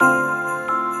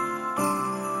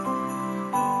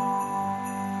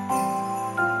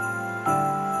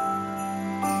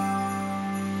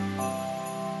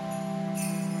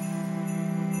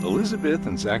Elizabeth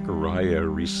and Zachariah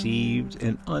received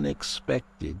an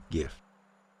unexpected gift.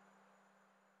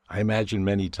 I imagine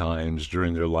many times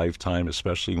during their lifetime,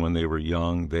 especially when they were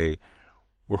young, they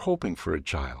were hoping for a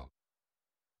child,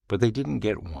 but they didn't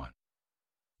get one.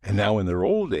 And now in their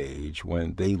old age,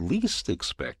 when they least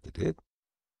expected it,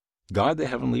 God the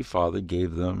Heavenly Father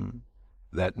gave them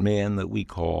that man that we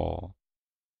call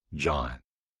John,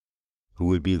 who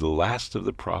would be the last of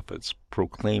the prophets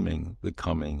proclaiming the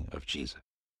coming of Jesus.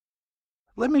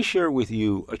 Let me share with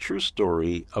you a true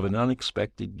story of an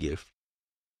unexpected gift,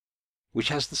 which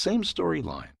has the same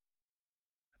storyline.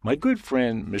 My good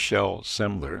friend Michelle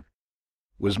Semler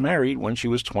was married when she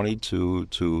was 22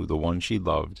 to the one she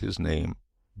loved, his name,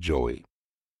 Joey.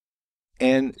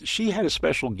 And she had a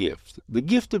special gift, the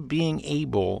gift of being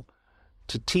able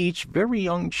to teach very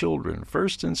young children,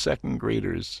 first and second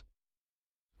graders,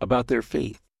 about their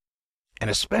faith, and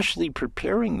especially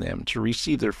preparing them to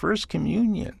receive their first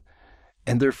communion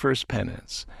and their first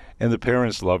penance. And the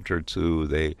parents loved her too.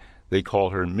 They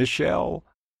called her Michelle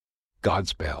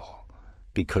Godspell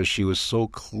because she was so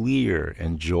clear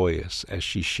and joyous as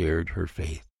she shared her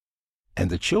faith. And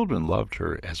the children loved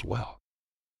her as well.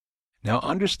 Now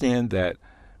understand that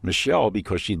Michelle,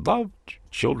 because she loved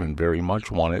children very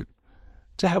much, wanted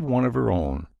to have one of her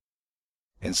own.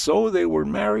 And so they were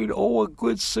married, a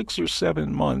good 6 or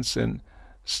 7 months, and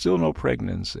still no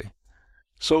pregnancy.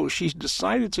 So she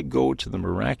decided to go to the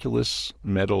miraculous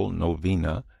medal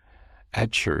novena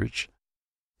at church,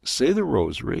 say the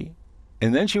rosary,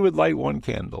 and then she would light one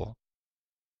candle.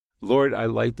 Lord, I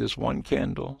light this one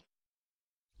candle.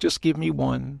 Just give me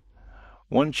one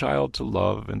child to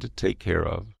love and to take care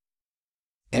of.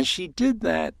 And she did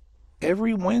that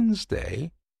every Wednesday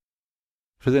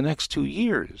for the next 2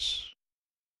 years,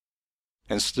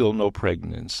 and still no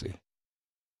pregnancy.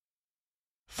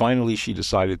 Finally, she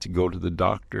decided to go to the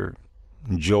doctor.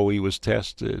 Joey was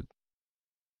tested.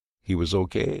 He was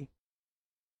okay.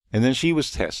 And then she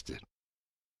was tested.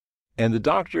 And the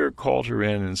doctor called her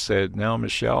in and said, now,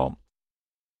 Michelle,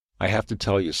 I have to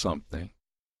tell you something.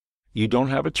 You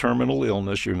don't have a terminal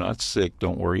illness. You're not sick.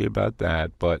 Don't worry about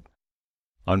that. But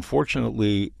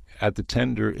unfortunately, at the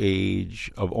tender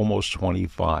age of almost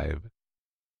 25,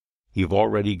 you've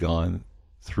already gone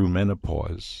through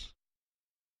menopause.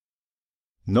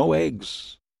 No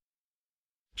eggs.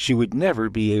 She would never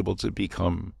be able to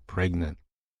become pregnant.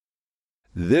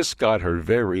 This got her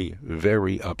very,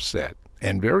 very upset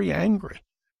and very angry.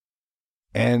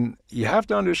 And you have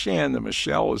to understand that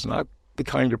Michelle is not the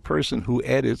kind of person who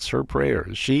edits her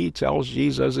prayers. She tells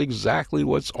Jesus exactly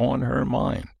what's on her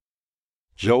mind.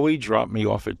 Joey dropped me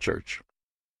off at church.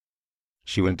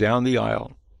 She went down the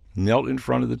aisle, knelt in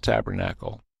front of the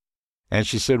tabernacle, and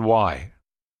she said, why?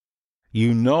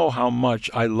 You know how much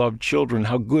I love children,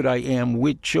 how good I am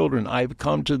with children. I've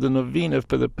come to the novena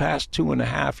for the past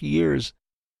 2.5 years,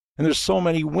 and there's so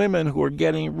many women who are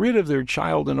getting rid of their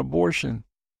child in abortion.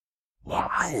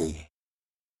 Why?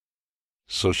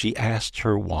 So she asked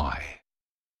her why.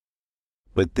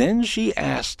 But then she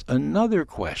asked another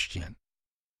question.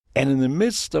 And in the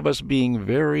midst of us being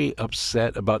very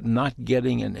upset about not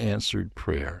getting an answered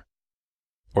prayer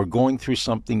or going through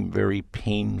something very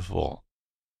painful,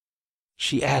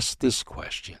 she asked this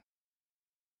question.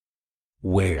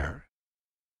 Where?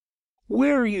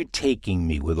 Where are you taking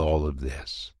me with all of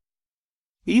this?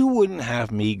 You wouldn't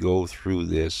have me go through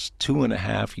this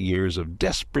 2.5 years of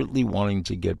desperately wanting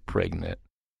to get pregnant,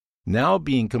 now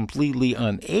being completely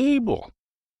unable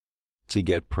to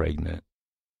get pregnant.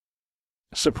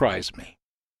 Surprise me.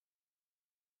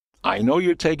 I know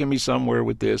you're taking me somewhere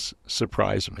with this.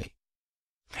 Surprise me.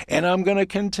 And I'm going to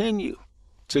continue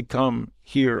to come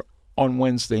here on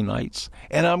Wednesday nights,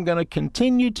 and I'm going to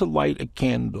continue to light a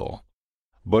candle.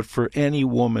 But for any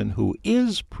woman who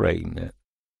is pregnant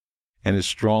and is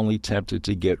strongly tempted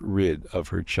to get rid of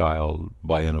her child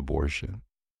by an abortion.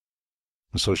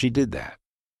 And so she did that.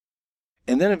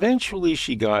 And then eventually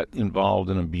she got involved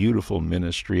in a beautiful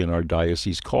ministry in our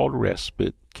diocese called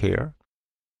Respite Care.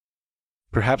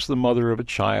 Perhaps the mother of a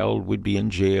child would be in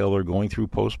jail or going through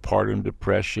postpartum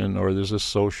depression, or there's a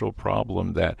social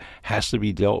problem that has to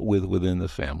be dealt with within the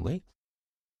family.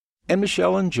 And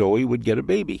Michelle and Joey would get a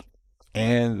baby,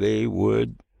 and they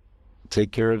would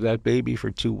take care of that baby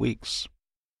for 2 weeks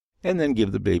and then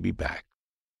give the baby back.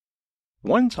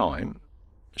 One time,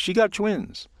 she got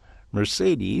twins,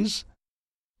 Mercedes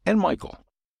and Michael.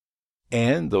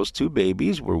 And those 2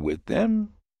 babies were with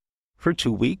them for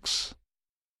 2 weeks,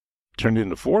 turned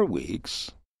into 4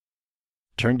 weeks,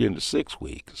 turned into 6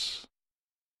 weeks.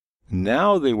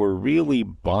 Now they were really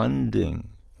bonding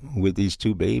with these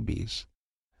 2 babies,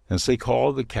 as they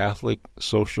call the Catholic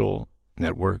social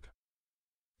network,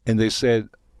 And they said,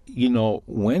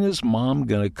 when is mom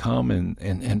going to come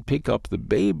and pick up the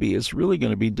baby? It's really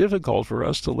going to be difficult for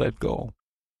us to let go.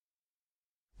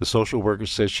 The social worker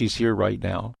says she's here right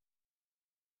now.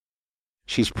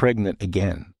 She's pregnant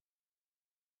again.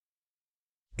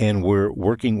 And we're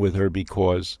working with her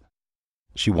because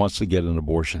she wants to get an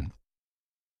abortion.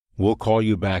 We'll call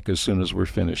you back as soon as we're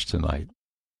finished tonight.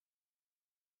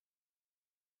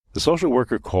 The social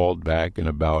worker called back in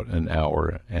about an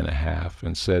hour and a half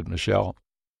and said, Michelle,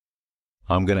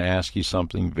 I'm going to ask you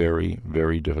something very,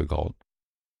 very difficult.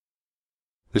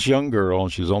 This young girl,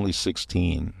 and she's only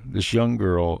 16, this young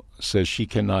girl says she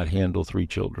cannot handle 3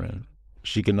 children.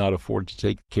 She cannot afford to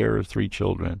take care of 3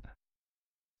 children.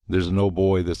 There's no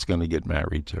boy that's going to get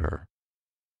married to her.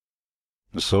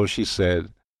 So she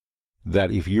said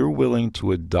that if you're willing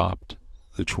to adopt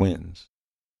the twins,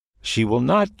 she will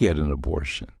not get an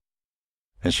abortion,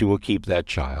 and she will keep that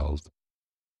child.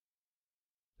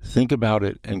 Think about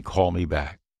it and call me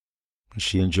back.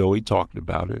 She and Joey talked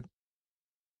about it,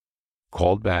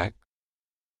 called back,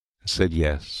 and said,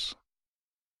 yes,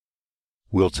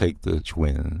 we'll take the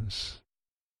twins.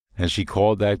 And she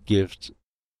called that gift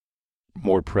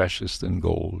more precious than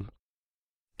gold,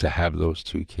 to have those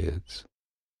 2 kids.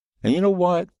 And you know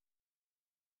what?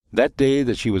 That day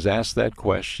that she was asked that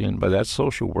question by that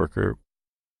social worker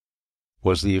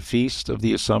was the feast of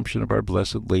the Assumption of Our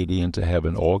Blessed Lady into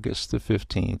heaven, August the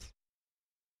 15th.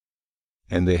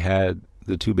 And they had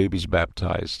the 2 babies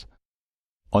baptized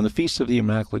on the Feast of the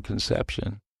Immaculate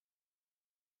Conception,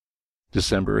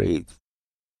 December 8th.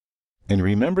 And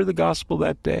remember the gospel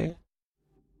that day?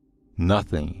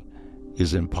 Nothing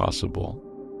is impossible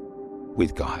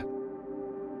with God.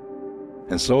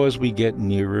 And so as we get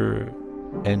nearer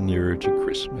and nearer to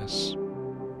Christmas,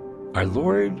 our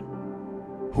Lord,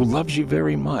 who loves you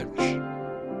very much,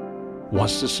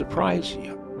 wants to surprise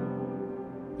you.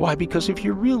 Why? Because if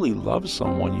you really love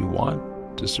someone, you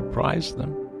want to surprise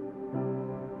them.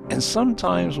 And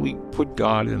sometimes we put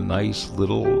God in a nice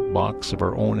little box of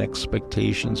our own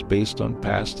expectations based on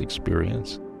past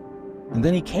experience, and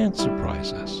then he can't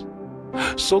surprise us.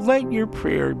 So let your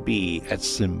prayer be at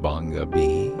Simbang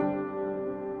Gabi.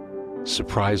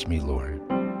 Surprise me, Lord,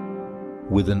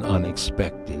 with an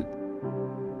unexpected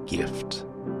gift.